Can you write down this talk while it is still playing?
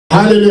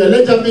Hallelujah.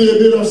 Let there be a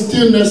bit of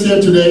stillness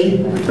here today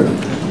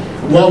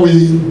while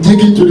we dig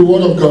into the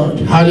Word of God.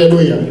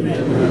 Hallelujah.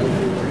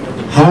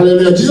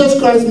 Hallelujah. Jesus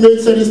Christ made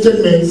certain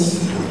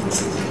statements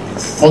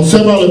on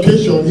several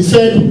occasions. He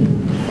said,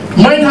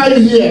 mind how you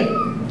hear.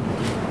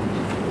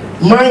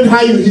 Mind how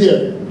you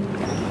hear.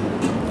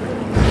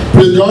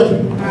 Praise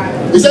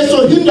God. He said,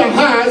 so him that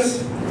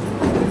has,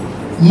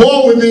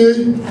 more will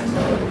be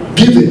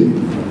given.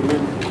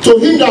 To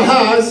him that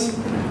has,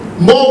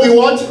 more will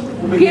what?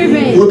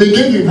 Will be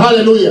given.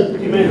 Hallelujah.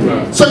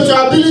 Amen. So it's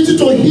your ability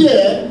to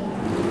hear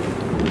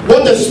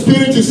what the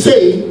Spirit is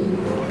saying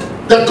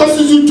that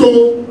causes you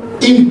to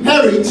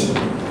inherit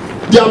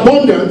the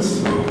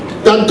abundance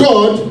that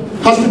God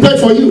has prepared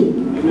for you.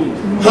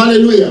 Amen.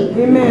 Hallelujah.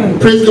 Amen.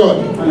 Praise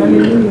God.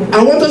 Hallelujah.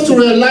 I want us to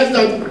realize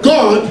that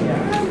God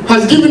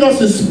has given us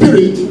His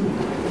Spirit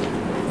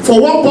for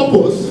one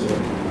purpose.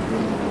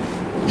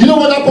 You know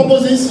what that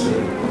purpose is?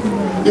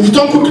 If you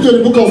turn quickly to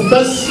the book of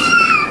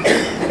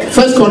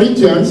First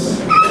Corinthians,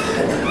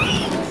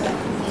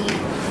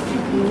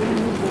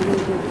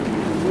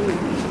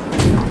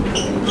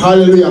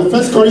 hallelujah.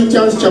 1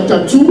 Corinthians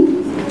chapter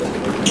 2,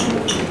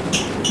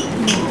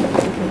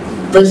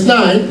 verse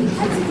 9.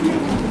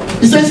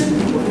 It says,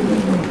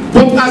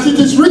 but as it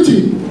is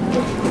written,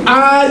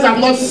 eyes have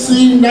not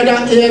seen, neither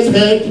ears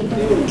heard,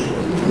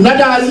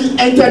 neither has it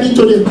entered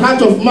into the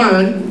heart of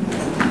man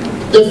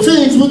the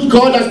things which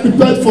God has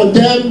prepared for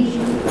them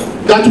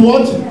that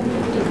what?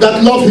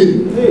 That love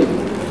Him.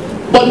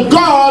 But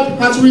God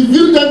has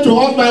revealed them to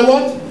us by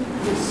what?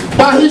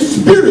 By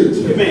His Spirit.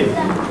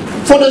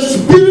 Amen. For the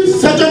Spirit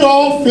searcheth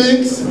all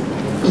things,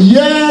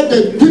 yea,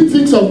 the deep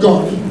things of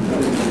God.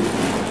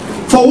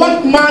 For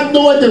what man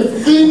knoweth the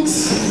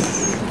things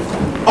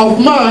of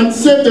man,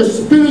 save the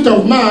Spirit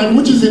of man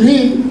which is in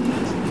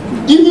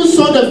him? Even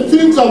so the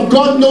things of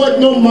God knoweth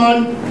no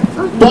man,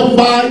 but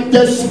by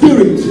the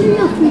Spirit.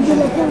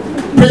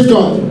 Praise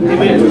God.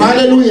 Amen.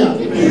 Hallelujah.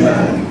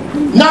 Amen.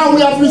 Now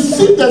we have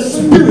received the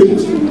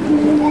Spirit,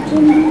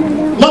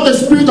 not the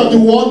spirit of the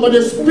world, but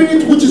the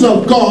Spirit which is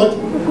of God,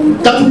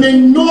 that we may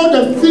know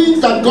the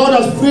things that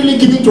God has freely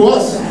given to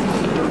us.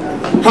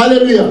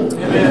 Hallelujah.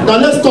 Amen. Now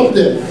let's stop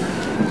there.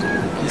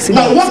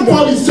 Now what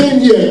Paul is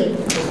saying here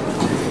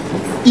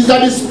is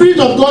that the Spirit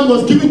of God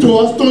was given to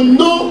us to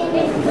know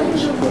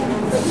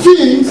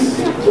things.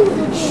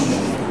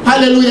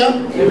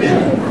 Hallelujah.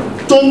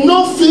 Amen. To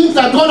know things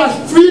that God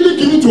has freely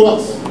given to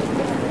us.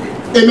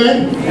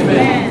 Amen.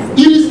 Amen.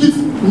 It is the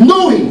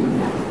knowing,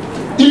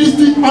 it is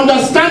the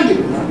understanding,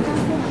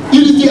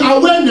 it is the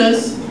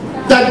awareness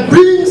that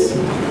brings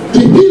the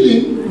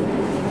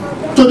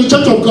healing to the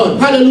church of God.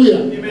 Hallelujah.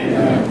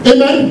 Amen.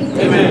 Amen.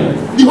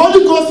 Amen. The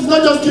Holy Ghost is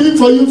not just given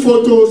for you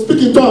to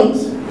speak in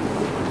tongues.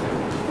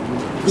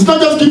 It's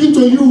not just given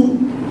to you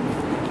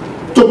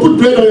to put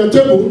bread on your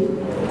table.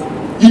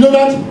 You know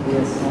that?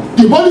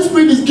 Yes. The Holy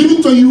Spirit is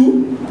given to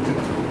you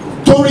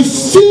to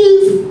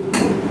receive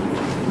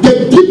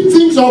the deep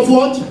things of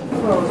what?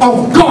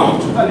 Of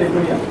God.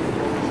 Hallelujah.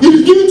 It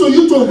is given to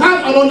you to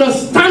have an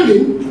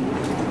understanding,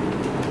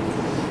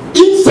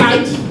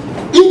 insight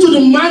into the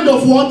mind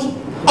of what?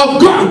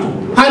 Of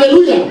God.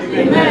 Hallelujah.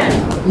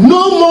 Amen.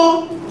 No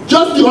more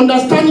just the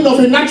understanding of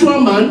a natural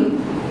man.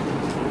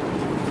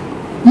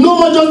 No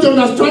more just the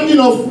understanding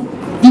of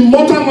the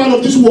mortal man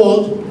of this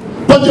world,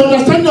 but the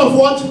understanding of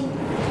what?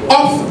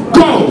 Of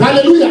God.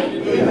 Hallelujah.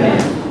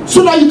 Amen.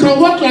 So that you can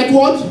walk like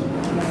what?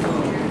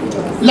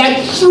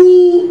 Like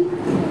true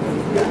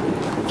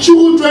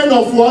children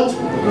of what?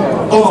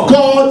 Of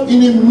God in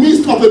the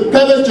midst of a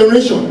perverse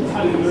generation.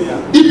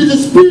 Hallelujah. It is the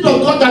Spirit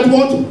of God that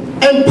what?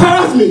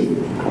 Empowers me.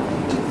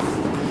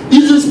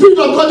 It is the Spirit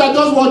of God that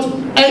does what?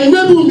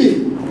 Enable me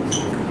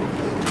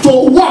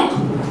to walk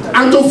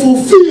and to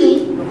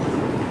fulfill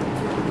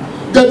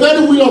the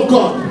very will of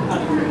God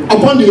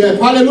upon the earth.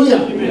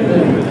 Hallelujah.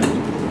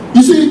 Amen.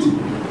 You see it?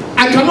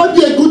 I cannot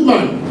be a good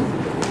man.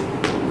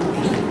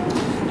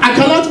 I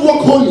cannot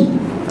walk holy.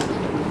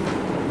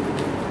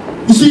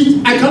 You see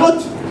it? I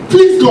cannot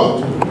please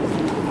God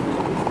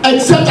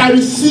except I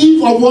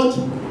receive of what?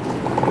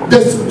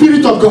 The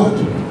Spirit of God.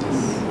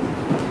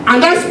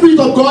 And that Spirit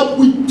of God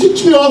will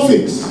teach me all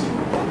things,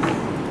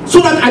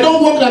 so that I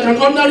don't walk like an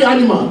ordinary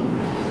animal.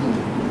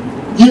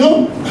 You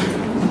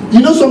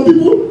know some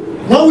people,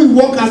 when we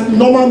walk as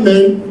normal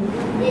men,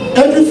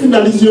 everything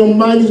that is in your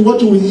mind is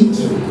what you will eat.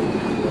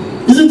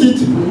 Isn't it?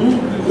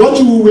 Mm-hmm. What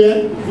you will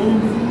wear.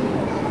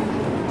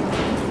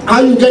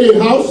 How you get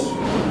a house.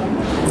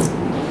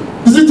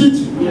 Isn't it?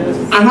 Yes.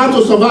 And how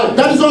to survive.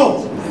 That is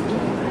all.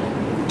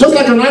 Just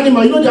like an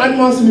animal. You know the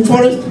animals in the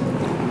forest?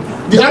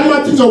 The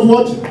animal thinks of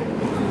what?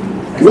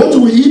 What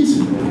you will eat.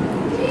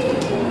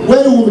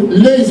 Where you will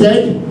lay his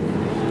head.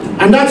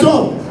 And that's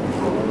all.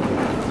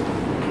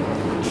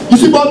 You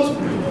see, but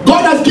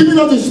God has given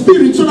us the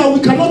Spirit so that we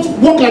cannot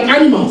walk like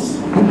animals.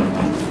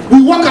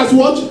 We walk as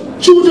what?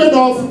 Children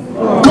of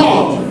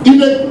God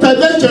in a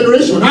perverse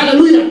generation.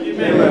 Hallelujah.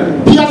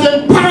 Amen. He has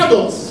empowered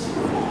us.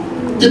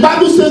 The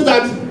Bible says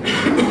that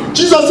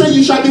Jesus said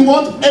you shall be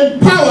what?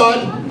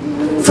 Empowered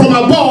from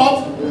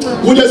above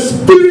with the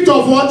spirit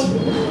of what?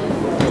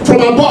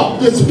 From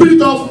above, the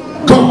spirit of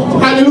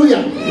God.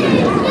 Hallelujah.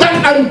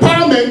 That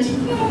empowerment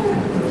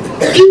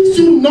gives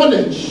you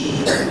knowledge.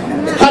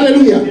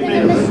 Hallelujah.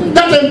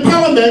 That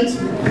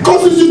empowerment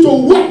causes you to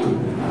walk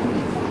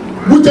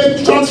with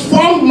a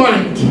transformed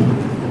mind.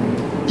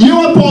 You know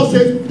what Paul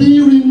says?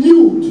 Be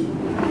renewed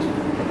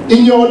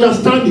in your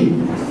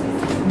understanding.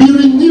 Be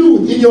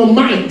renewed in your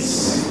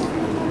minds.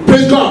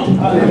 Praise God.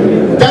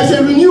 Hallelujah. There's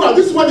a renewal.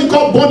 This is what they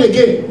call born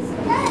again.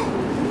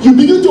 You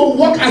begin to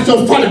walk as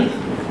your father.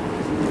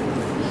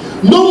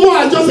 No more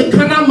as just a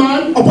carnal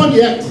man upon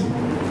the earth.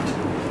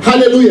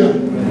 Hallelujah.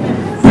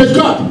 Praise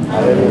God.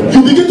 Hallelujah.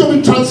 You begin to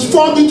be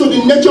transformed into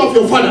the nature of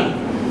your father.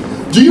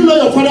 Do you know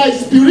your father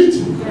is spirit?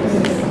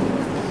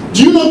 Yes.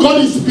 Do you know God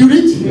is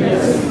spirit?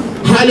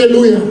 Yes.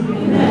 Hallelujah.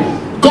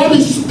 Amen. God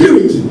is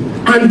spirit.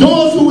 And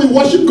those who will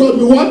worship God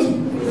will what?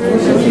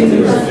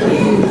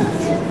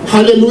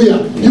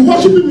 Hallelujah. You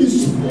worship him in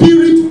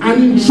spirit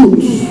and in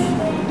truth.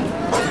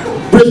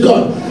 Praise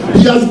God.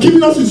 He has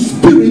given us his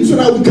spirit so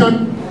that we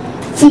can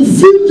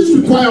fulfill this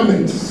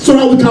requirement, so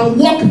that we can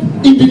walk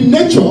in the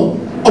nature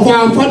of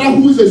our Father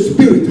who is a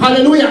spirit.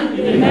 Hallelujah.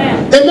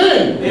 Amen.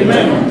 Amen.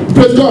 Amen.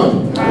 Praise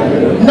God.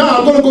 Hallelujah. Now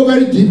I'm going to go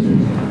very deep.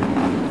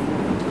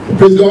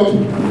 Praise God.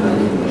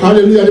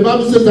 Hallelujah. The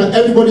Bible says that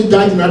everybody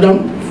died in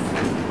Adam.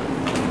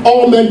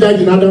 All men died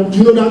in Adam. Do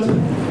you know that?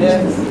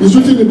 Yes. It's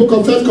written in the book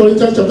of 1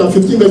 Corinthians chapter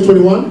 15 verse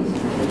 21.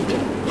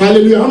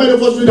 Hallelujah. How many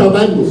of us read our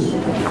Bibles?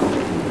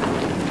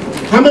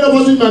 How many of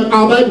us read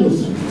our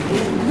Bibles?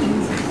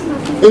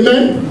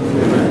 Amen.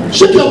 Amen.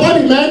 Shake your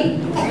body,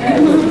 man.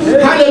 Amen.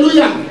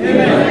 Hallelujah.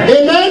 Amen.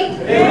 Amen.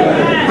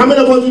 Amen. How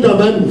many of us read our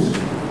Bibles?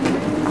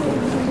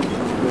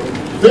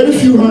 Very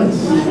few hands.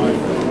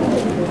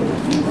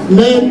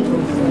 Man,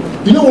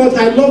 you know what?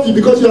 I love you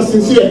because you are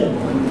sincere.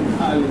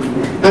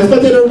 I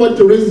expected everybody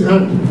to raise his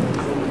hand.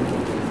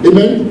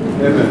 Amen.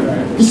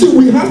 Amen. You see,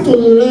 we have to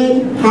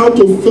learn how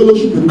to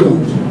fellowship with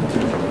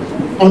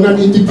God on an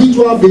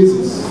individual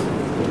basis.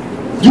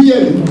 Do you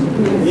hear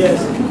me? Yes.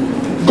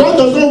 God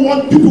does not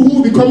want people who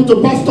will be coming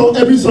to pastor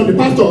every Sunday.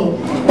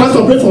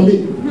 Pastor, pray for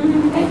me.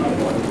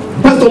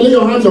 Pastor, lay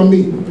your hands on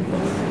me.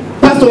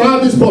 Pastor, I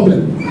have this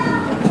problem.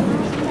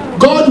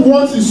 God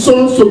wants his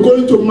sons to go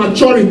into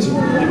maturity.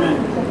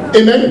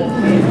 Amen.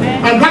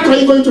 Amen. And how can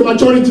you go into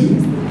maturity?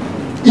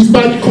 It's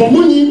by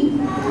communing,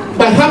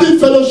 by having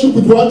fellowship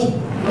with what?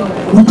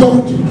 With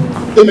God.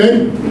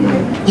 Amen.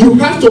 You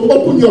have to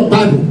open your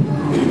Bible.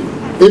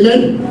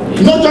 Amen.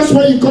 Not just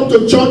when you come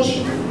to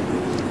church.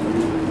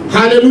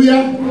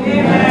 Hallelujah.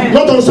 Amen.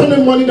 Not on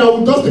Sunday morning that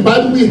we dust the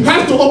Bible. We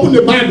have to open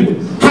the Bible.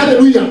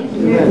 Hallelujah.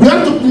 Amen. We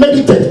have to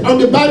meditate on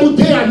the Bible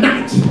day and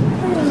night.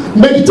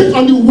 Meditate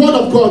on the word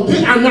of God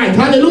day and night.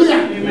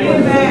 Hallelujah.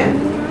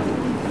 Amen.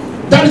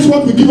 That is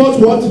what will give us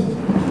what?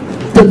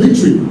 The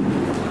victory.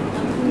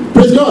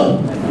 Praise God.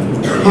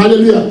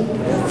 Hallelujah.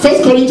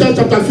 1 Corinthians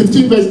chapter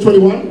 15 verse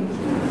 21.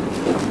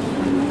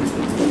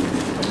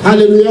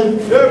 Hallelujah.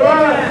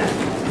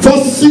 Amen. For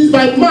since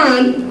by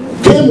man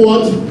came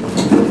what?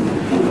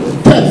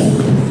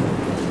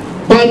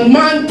 Death. By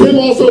man came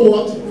also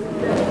what?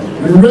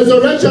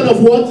 Resurrection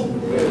of what?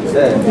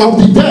 Of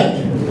the dead.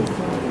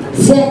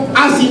 For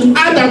as in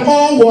Adam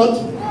all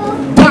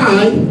what?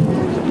 Die,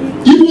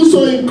 even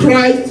so in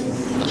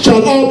Christ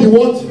shall all be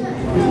what?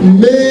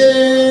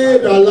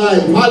 Made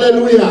alive.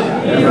 Hallelujah.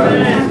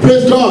 Amen.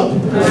 Praise God.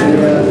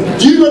 Amen.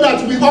 Do you know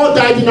that we all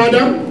died in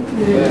Adam?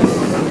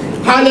 Yes.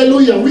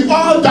 Hallelujah. We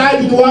all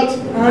died in what?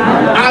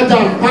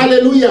 Adam.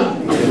 Hallelujah.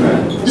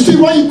 Amen. You see,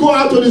 when you go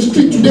out on the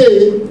street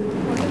today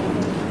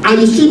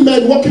and you see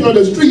men walking on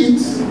the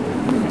streets,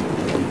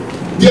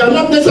 they are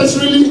not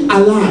necessarily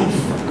alive.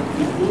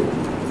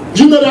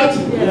 Do you know that?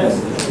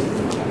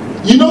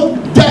 Yes. You know,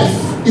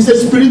 death is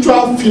a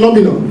spiritual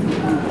phenomenon.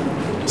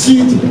 See,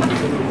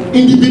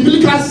 in the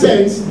biblical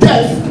sense,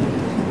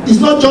 death is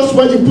not just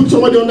when you put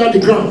somebody under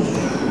the ground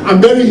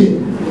and bury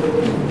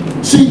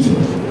him. See,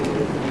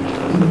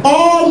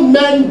 all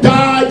men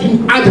died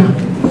in Adam.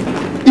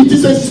 It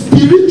is a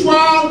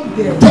spiritual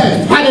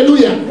death.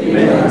 Hallelujah.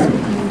 Amen.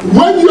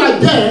 When you are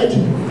dead,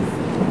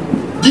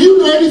 do you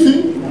know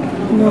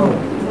anything? No.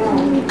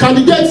 Can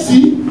the dead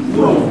see?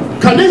 No.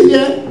 Can they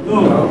hear?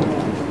 No.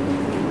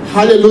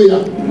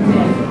 Hallelujah.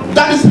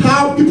 That is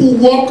how people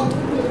walk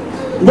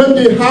when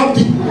they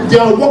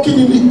are walking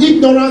in the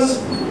ignorance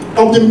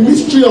of the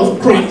mystery of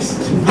Christ.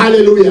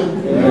 Hallelujah.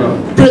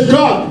 Yeah. Praise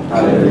God.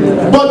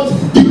 Hallelujah. But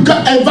the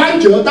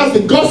evangel, that's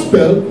the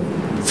gospel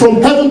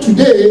from heaven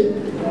today,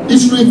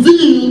 is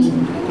revealed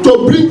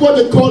to bring what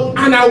they call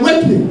an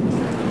awakening.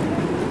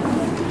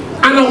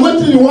 An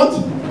awakening in what?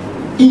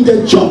 In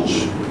the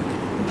church.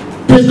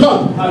 Praise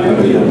God.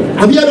 Hallelujah.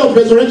 Have you heard of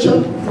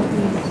resurrection?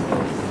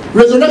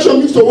 Resurrection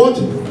means to what?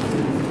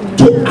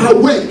 To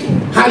awake.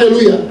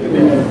 Hallelujah.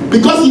 Amen.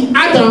 Because in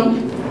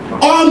Adam,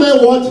 all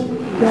men what?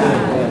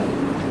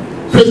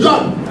 Yeah. Praise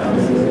God.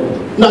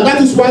 Amen. Now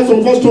that is why some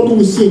of us struggle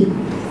with sin.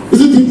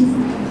 Isn't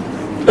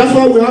it? That's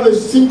why we have a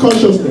sin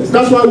consciousness.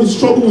 That's why we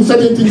struggle with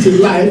certain things in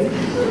life.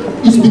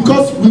 is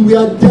because we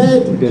were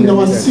dead in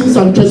our sins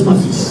and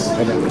trespasses.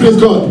 Praise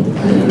God.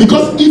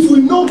 Because if we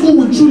know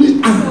who we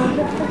truly are,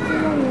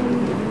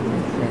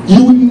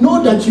 you will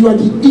know that you are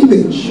the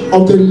image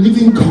of the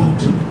living God.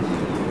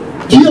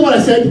 Do you hear what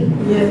I said?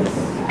 Yes.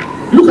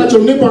 Look at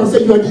your neighbor and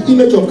say, you are the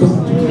image of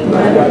God. You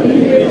are the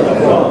image of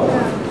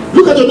God.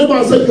 Look at your neighbor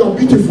and say, you are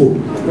beautiful.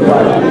 You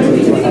are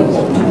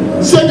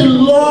beautiful. Say, the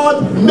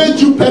Lord made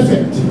you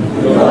perfect.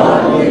 The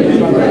Lord made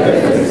you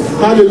perfect.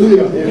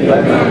 Hallelujah.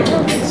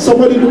 Amen.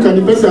 Somebody look at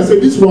the person and say,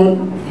 this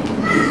one,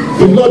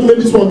 the Lord made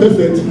this one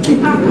perfect.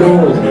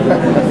 No.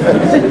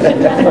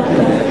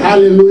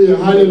 Hallelujah.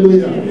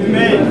 Hallelujah.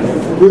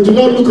 Amen. We do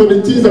not look on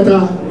the things that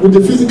are with the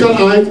physical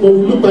eyes, but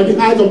we look by the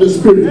eyes of the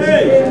Spirit.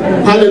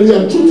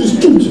 Hallelujah. Truth is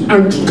truth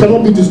and truth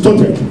cannot be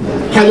distorted.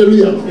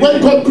 Hallelujah.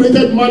 When God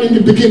created man in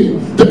the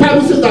beginning, the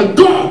Bible says that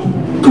God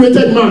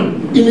created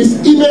man in his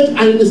image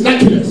and in his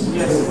likeness.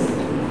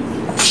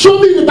 Yes. Show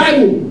me in the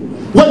Bible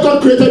where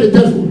God created the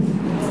devil.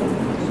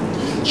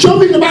 Show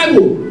me in the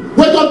Bible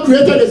where God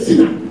created a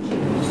sinner.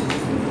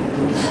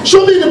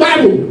 Show me in the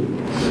Bible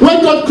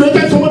when God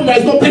created somebody that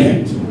is not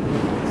perfect.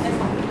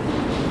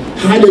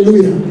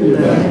 Hallelujah.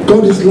 Amen.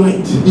 God is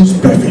light. He is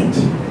perfect.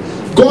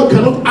 God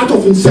cannot out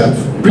of himself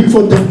bring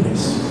forth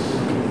darkness.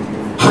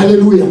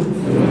 Hallelujah.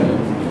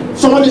 Amen.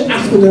 Somebody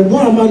asked me,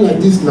 why am I like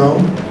this now?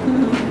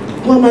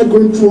 Why am I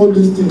going through all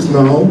these things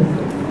now?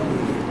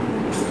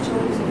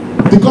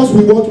 Because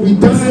we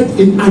died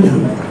in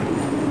Adam.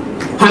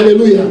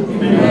 Hallelujah.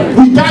 Amen.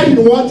 We died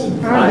in what?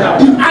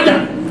 Adam. In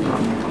Adam.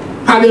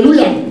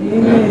 Hallelujah.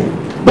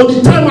 Amen. But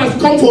the time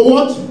has come for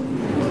what?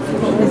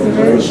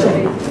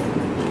 Resurrection.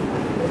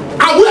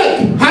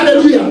 Awake.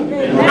 Hallelujah.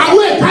 Amen.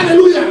 Awake.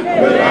 Hallelujah.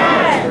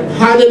 Amen.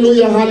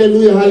 Hallelujah.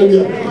 Hallelujah.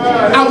 Hallelujah.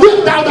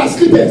 Awake thou that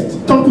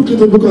sleepest. Turn quickly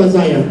to the book of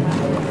Isaiah.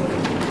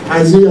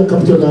 Isaiah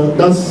chapter,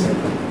 that's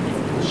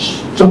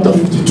chapter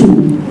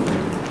 52.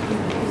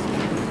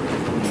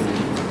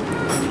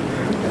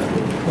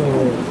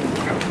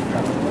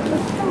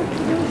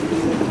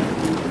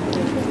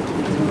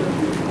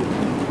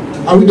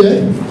 Are we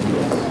there?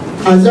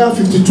 Isaiah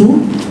 52.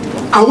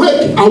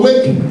 Awake,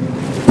 awake.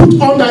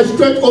 Put on thy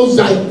strength, O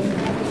Zion.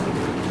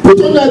 Put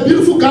on thy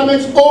beautiful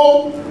garments,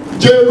 O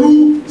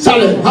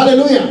Jerusalem.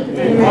 Hallelujah.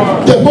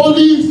 Amen. The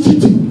holy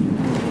city.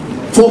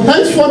 For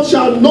henceforth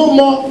shall no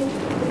more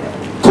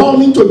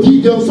come into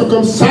thee the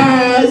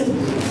uncircumcised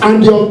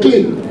and the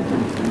unclean.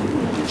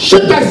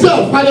 Shake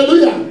thyself,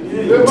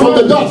 hallelujah, from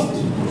the dust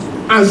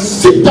and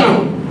sit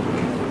down,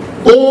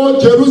 O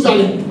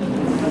Jerusalem.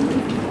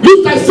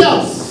 Loose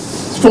thyself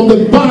from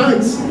the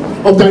bands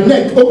of thy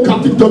neck, O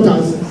captive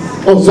daughters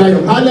of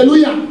Zion.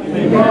 Hallelujah.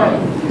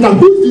 Amen. Now,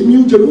 who's the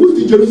new Jerusalem? Who's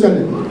the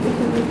Jerusalem?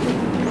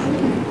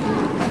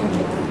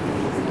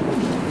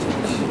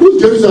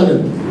 Who's Jerusalem?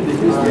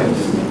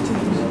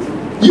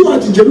 You are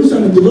the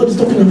Jerusalem the Lord is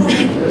talking about.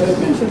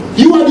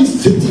 You are the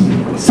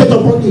city set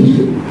upon the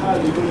hill.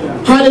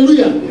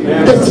 Hallelujah.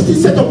 Amen. The city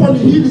set upon the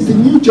hill is the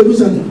new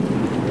Jerusalem,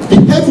 the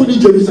heavenly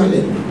Jerusalem.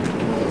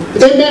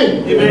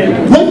 Amen.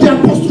 Amen. When the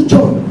Apostle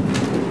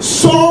John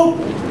saw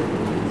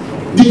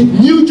the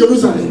new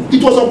Jerusalem,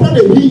 it was upon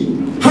a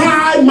hill,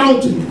 high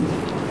mountain,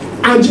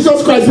 and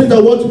Jesus Christ said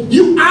that what?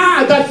 You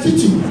are that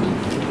city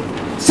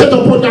set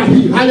upon that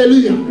hill.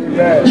 Hallelujah.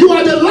 Amen. You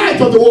are the light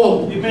of the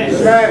world.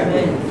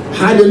 Amen.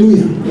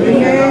 Hallelujah.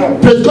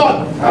 Amen. Praise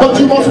God. But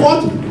you must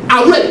what?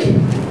 Awake.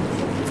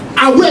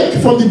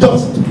 Awake from the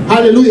dust.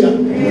 Hallelujah.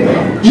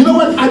 Amen. You know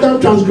when Adam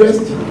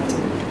transgressed?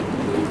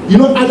 You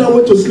know Adam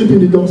went to sleep in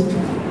the dust.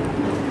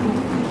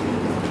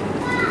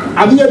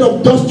 Have you heard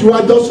of dust you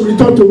are, dust you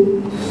return to?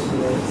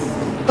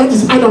 That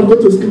is Adam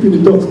going to sleep in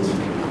the dust.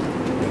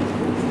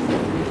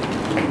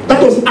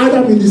 That was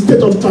Adam in the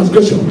state of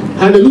transgression.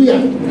 Hallelujah.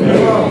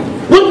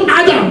 Amen. When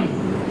Adam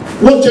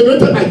was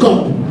generated by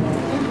God,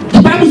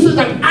 the Bible says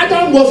that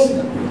Adam was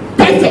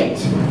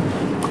perfect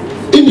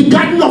in the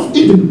Garden of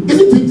Eden,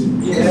 isn't it?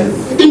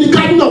 Yes. In the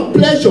Garden of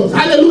Pleasures.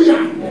 Hallelujah.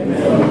 Amen.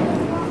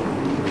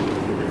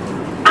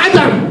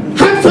 Adam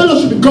had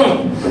fellowship with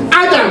God.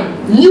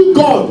 Adam knew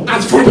God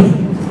as Father.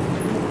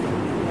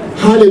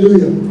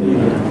 Hallelujah.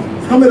 Amen.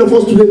 How many of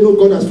us today know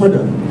God as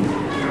Father?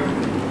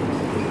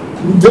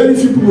 Very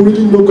few people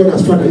really know God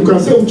as Father. You can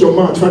say with your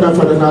mouth, Father,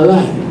 Father, and I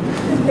lie.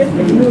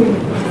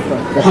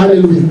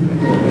 Hallelujah.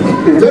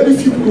 Very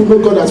few people know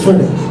God as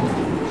Father.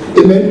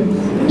 Amen.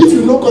 If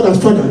you know God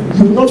as Father,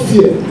 you will not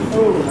fear.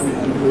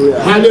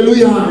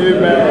 Hallelujah.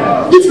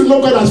 Amen. If you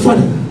know God as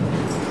Father,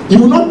 you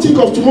will not think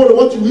of tomorrow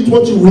what you eat,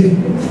 what you wear.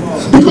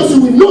 Because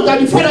you will know that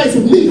the Father is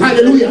with me.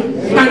 Hallelujah.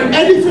 And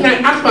anything I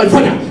ask my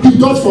Father, He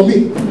does for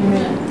me.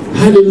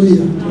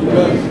 Hallelujah.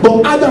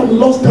 But Adam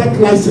lost that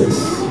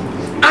license.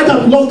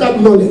 Adam lost that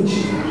knowledge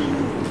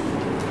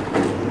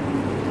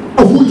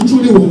of who he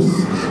truly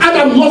was.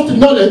 Adam lost the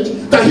knowledge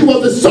that he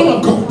was the Son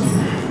of God.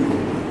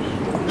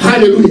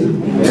 Hallelujah.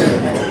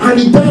 And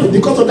he died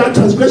because of that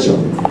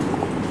transgression.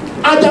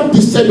 Adam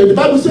descended. The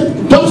Bible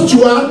said, dust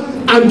you are,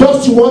 and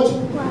dust you what?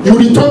 You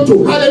return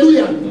to.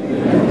 Hallelujah.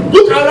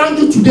 Look around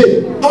you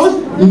today. All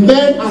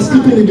men are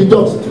sleeping in the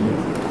dust.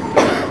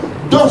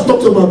 just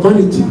talks about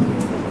vanity.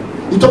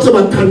 It talks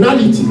about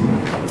carnality.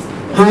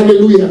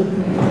 Hallelujah.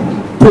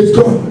 Praise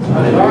God.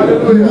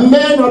 Hallelujah.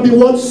 Men have been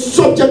what?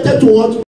 Subjected to what?